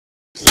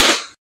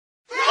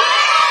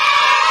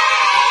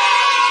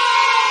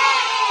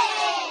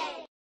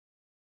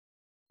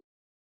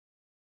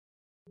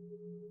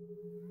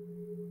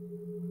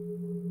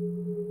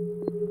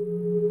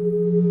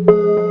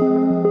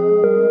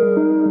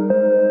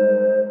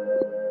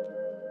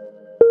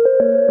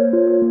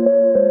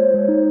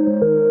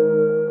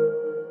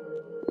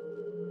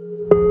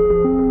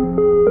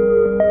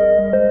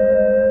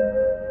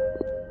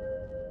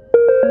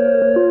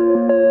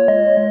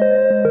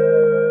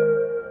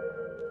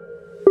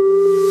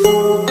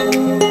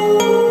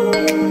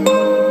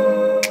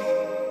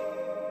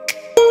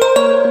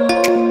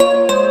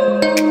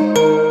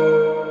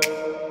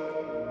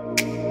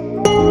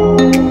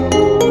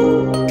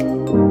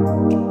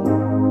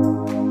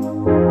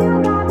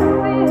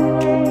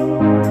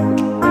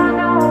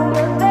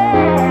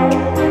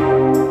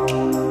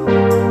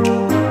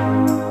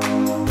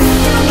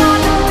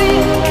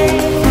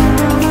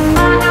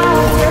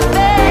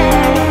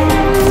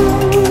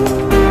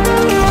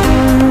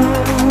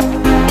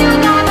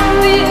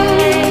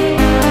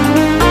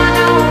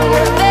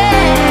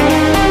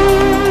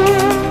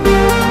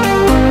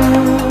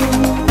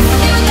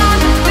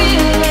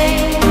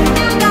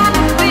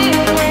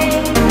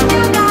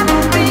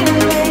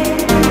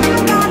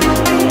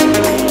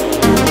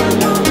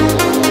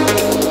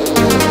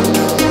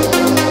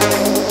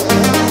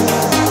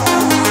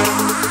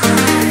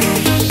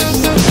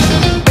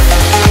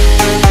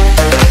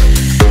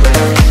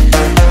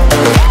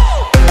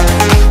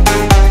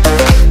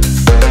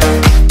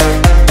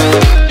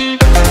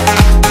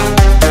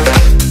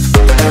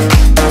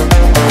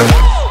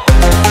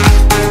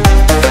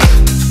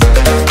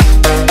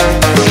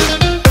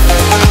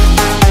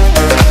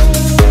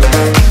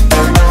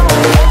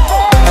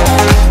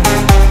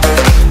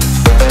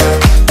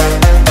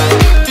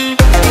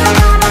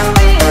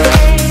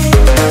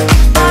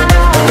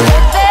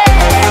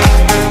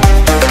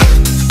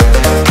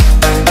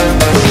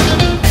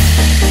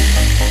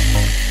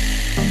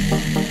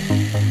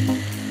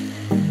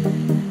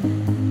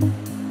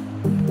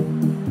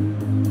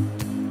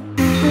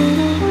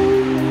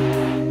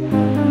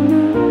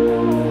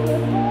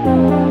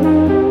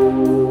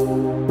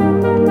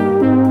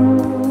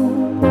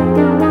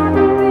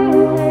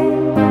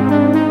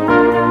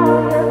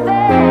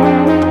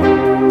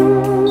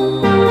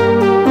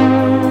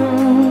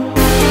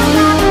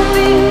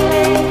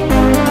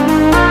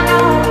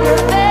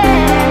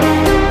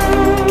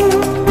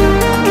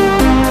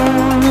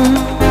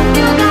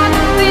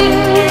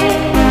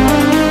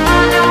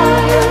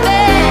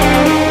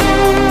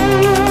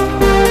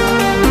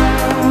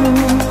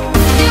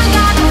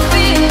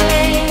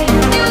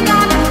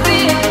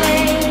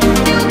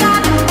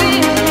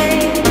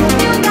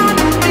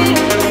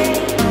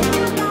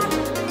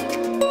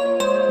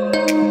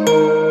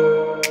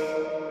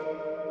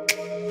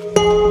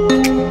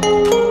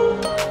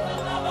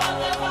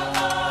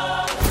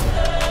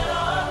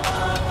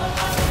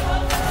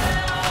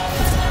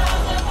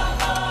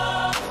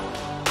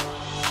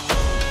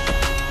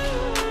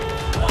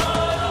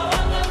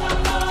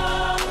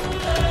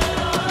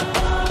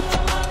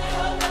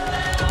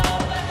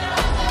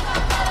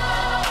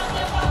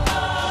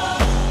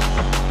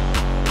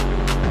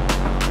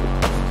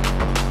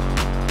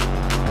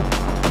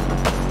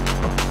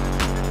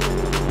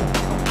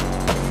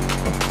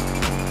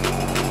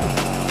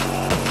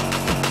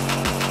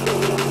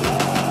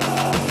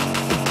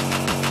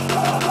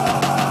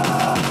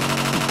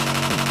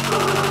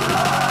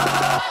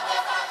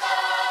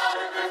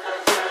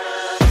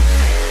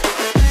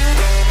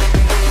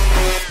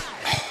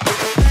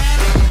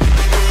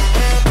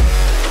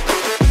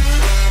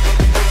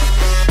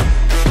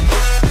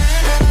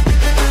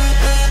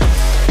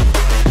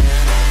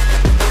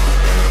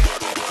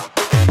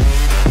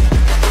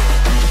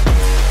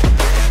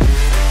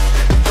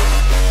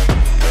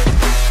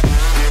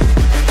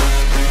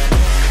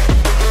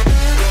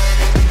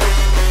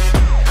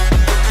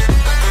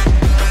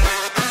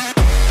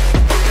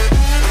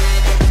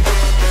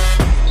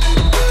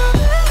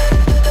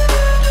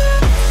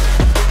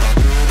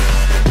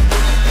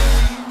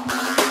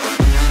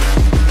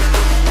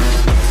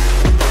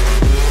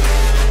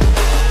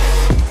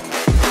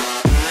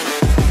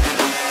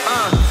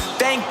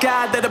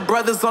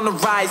brothers on the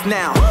rise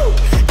now.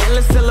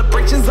 Endless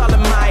celebrations all in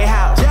my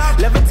house.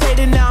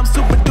 Levitating now, I'm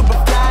super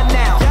duper fly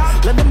now.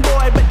 London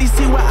boy, but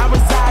DC where I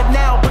reside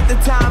now. Put the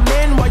time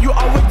in while you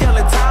always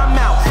yelling time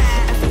out.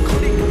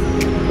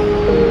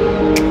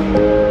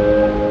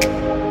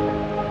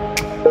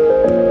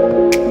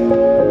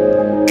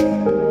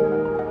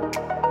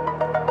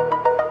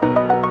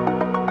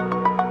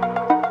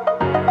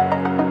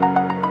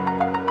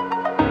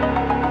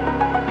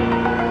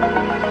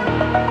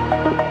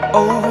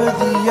 Over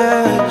the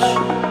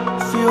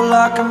edge, feel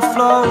like I'm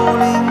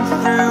floating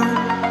through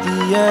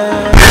the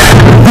air.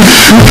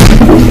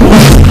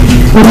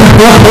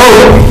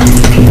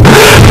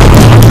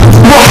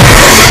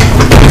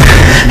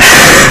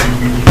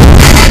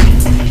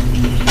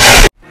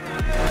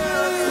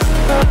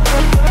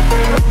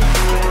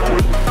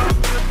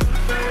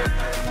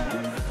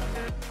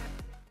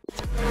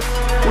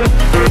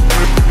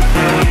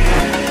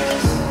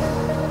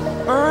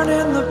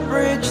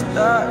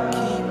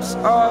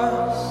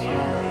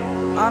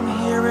 I'm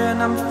here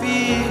and I'm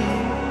feeling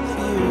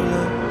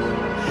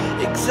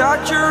fearless.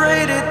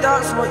 Exaggerated,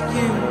 that's what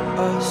you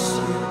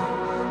assume.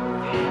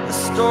 The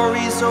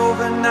story's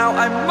over now,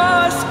 I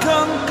must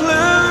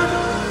conclude.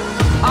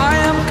 I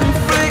am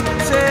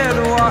conflicted,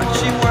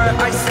 watching where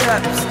I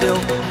step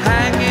still,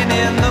 hanging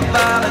in the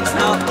balance,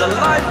 not the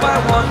life I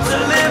want to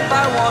live.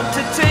 I want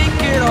to take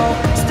it all,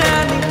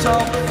 standing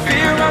tall,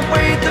 fear I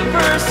weighed the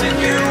person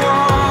you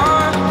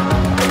are.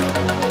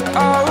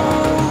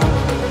 Oh,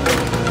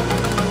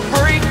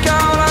 break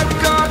out, I've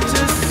got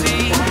to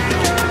see.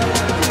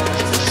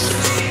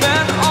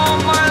 Spent all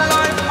my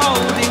life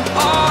holding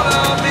all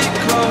of it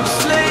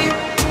closely.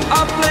 I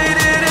played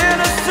it in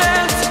a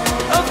sense,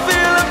 a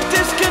feel of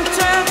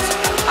discontent.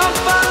 I'm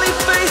finally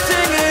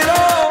facing it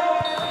all,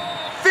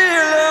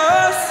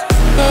 fearless.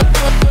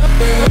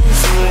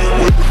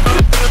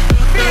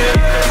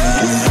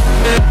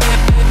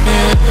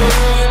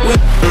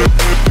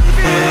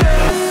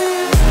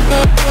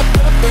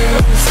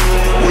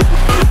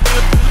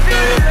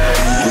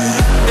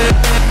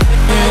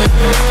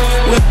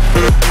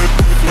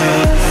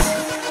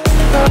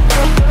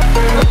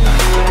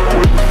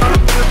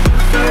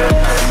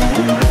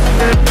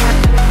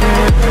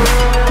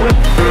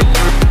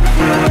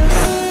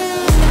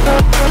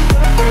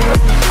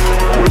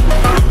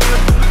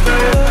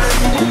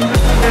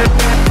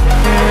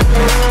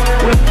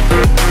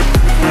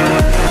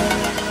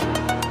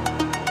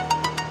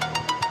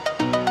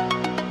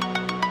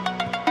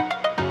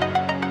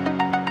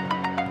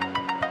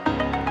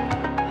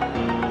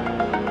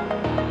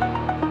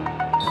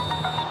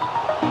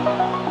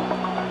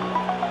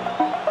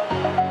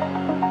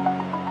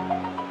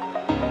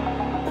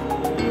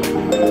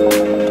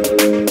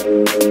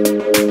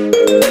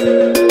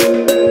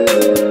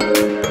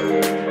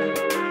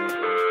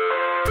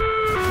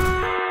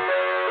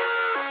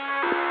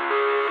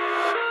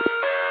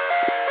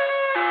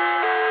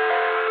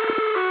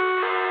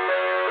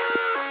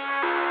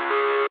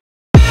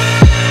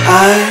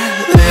 I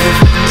live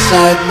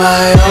inside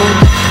my own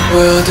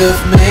world of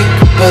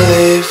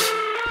make-believe.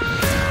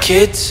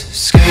 Kids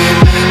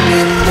screaming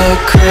in the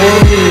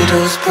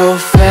cradles,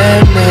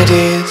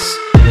 profanities.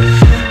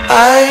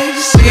 I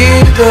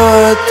see the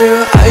world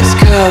through ice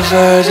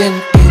covered in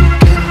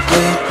ink and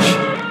bleach.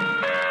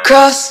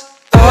 Cross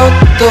out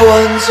the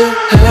ones who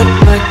heard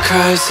my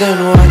cries and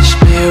watched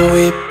me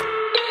weep.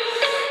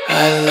 I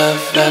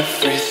love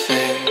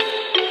everything.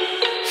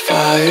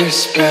 Fire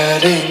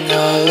spreading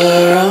all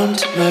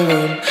around my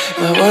room.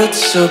 My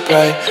world's so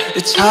bright,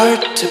 it's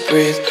hard to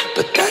breathe,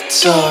 but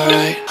that's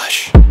alright.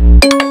 Hush.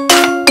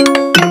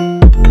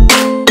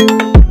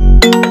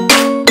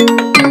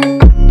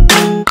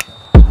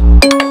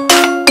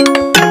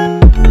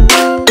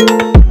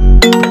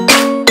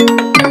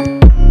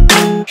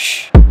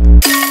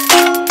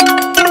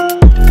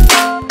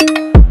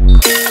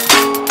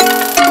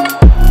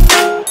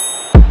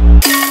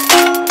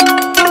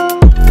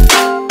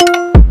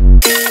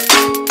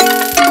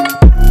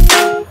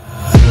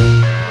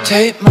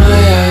 Take my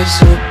eyes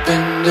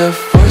open to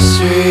force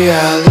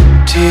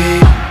reality.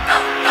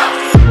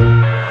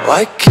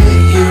 Why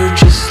can't you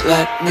just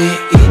let me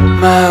eat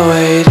my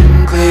weight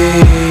in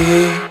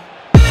glee?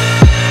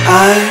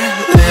 I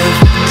live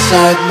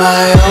inside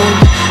my own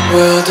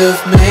world of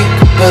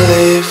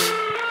make-believe.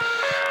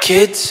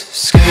 Kids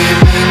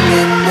screaming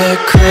in their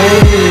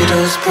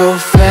cradles,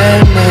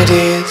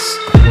 profanities.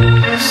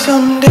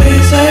 Some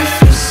days I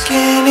feel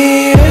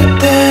skinnier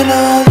than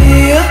all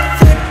the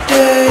other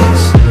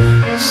days.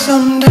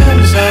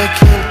 Sometimes I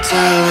can't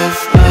tell if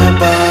my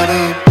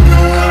body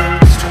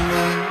belongs to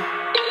me.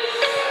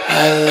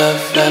 I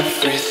love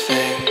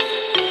everything.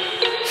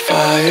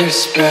 Fire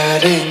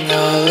spreading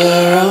all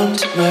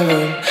around my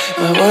room.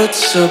 My world's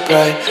so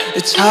bright,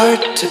 it's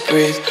hard to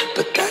breathe,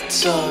 but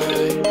that's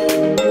alright.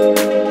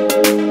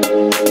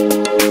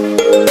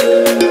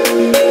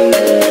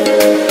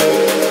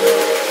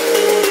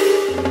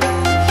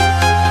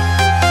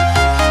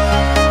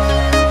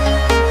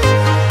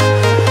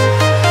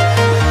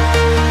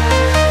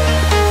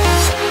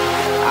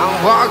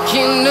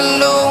 Walking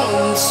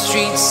alone, the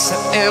streets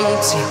are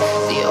empty.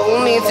 The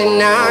only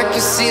thing I can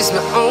see is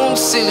my own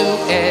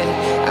silhouette.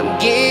 I'm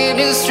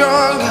getting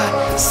stronger,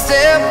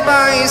 step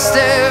by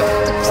step.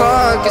 The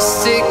clock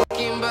is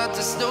ticking, but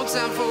there's no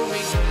time for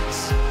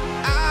regrets.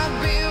 I've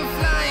been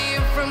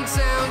flying from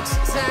town to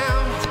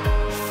town,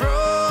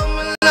 from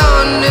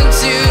London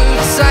to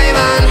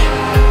Taiwan.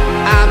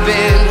 I've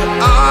been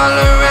all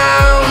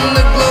around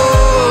the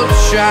globe,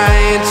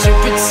 trying to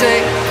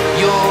protect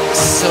your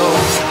soul.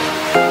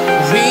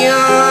 We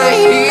are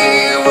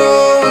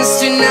heroes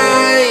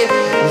tonight.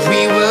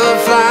 We will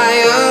fly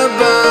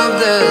above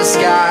the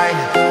sky.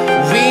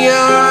 We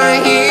are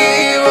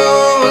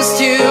heroes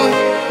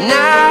tonight.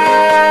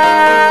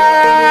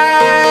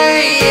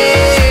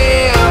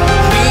 Yeah.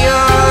 We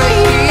are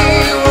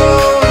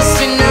heroes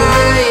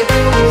tonight.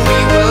 We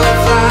will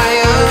fly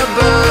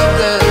above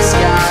the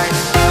sky.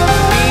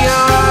 We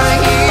are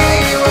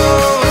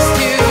heroes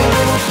tonight.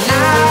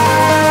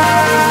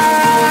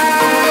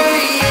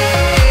 Yeah.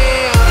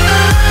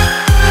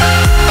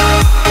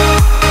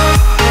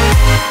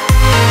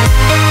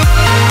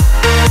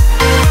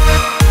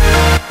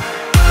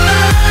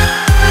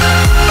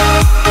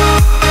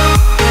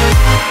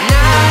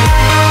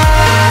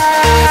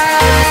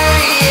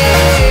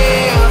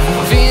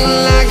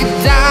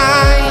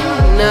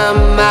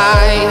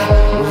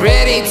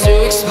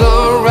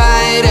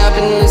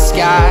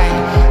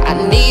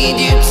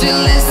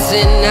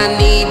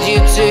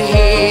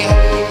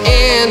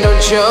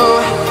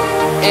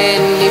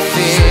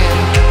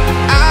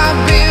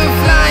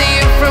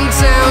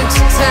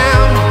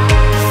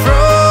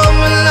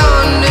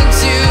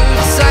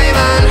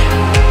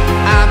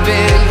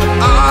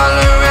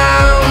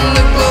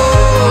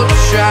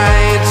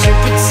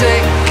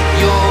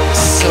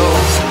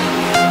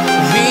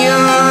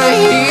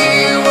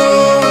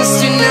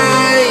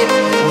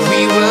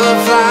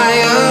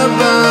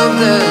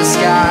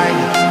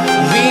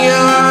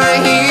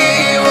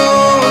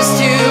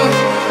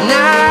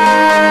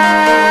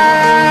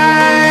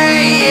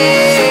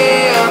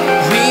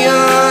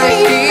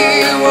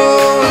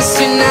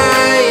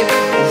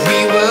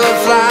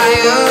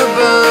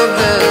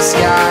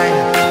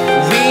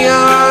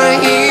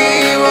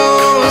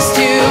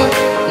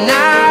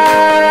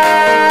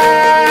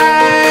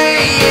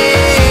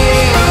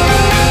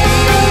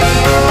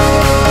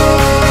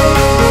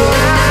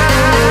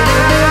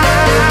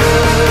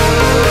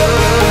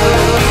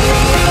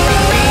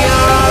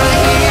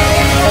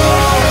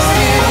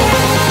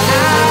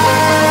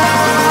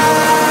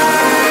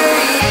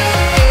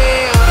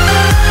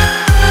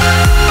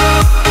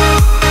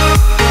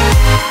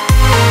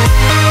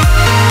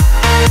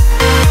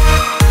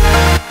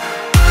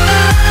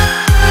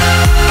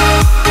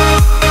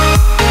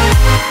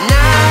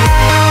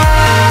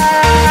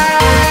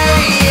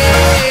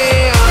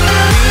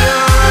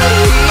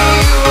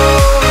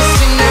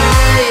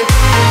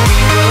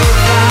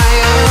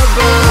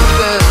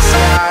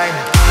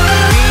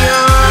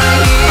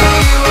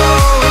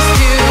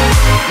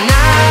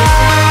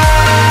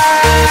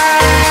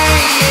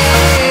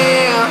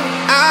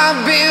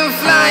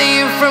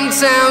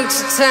 town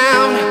to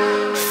town,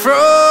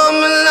 from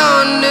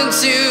London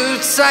to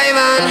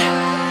Taiwan.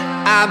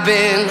 I've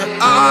been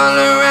all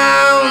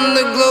around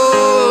the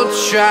globe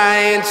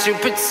trying to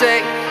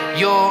protect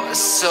your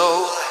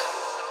soul.